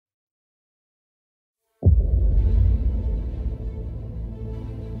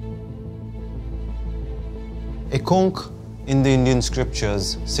Ekonk in the Indian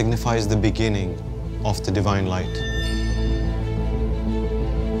scriptures signifies the beginning of the divine light.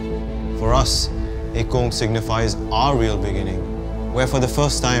 For us, Ekonk signifies our real beginning, where for the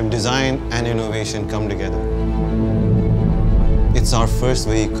first time design and innovation come together. It's our first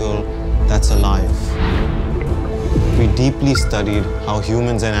vehicle that's alive. We deeply studied how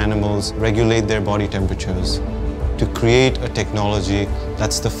humans and animals regulate their body temperatures to create a technology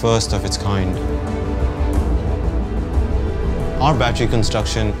that's the first of its kind. Our battery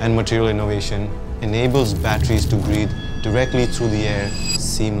construction and material innovation enables batteries to breathe directly through the air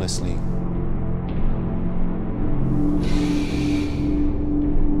seamlessly.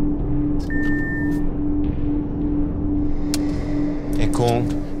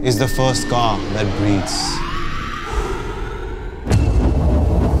 Ekonk is the first car that breathes.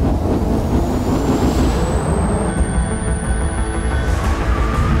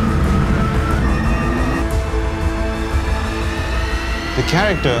 The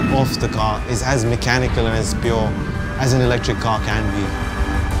character of the car is as mechanical and as pure as an electric car can be.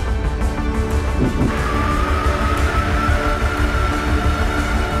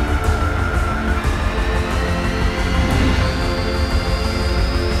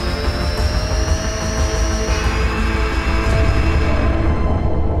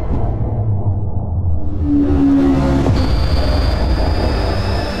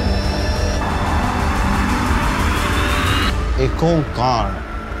 Ekonk car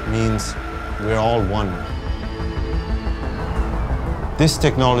means we're all one. This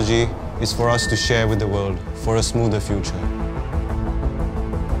technology is for us to share with the world for a smoother future.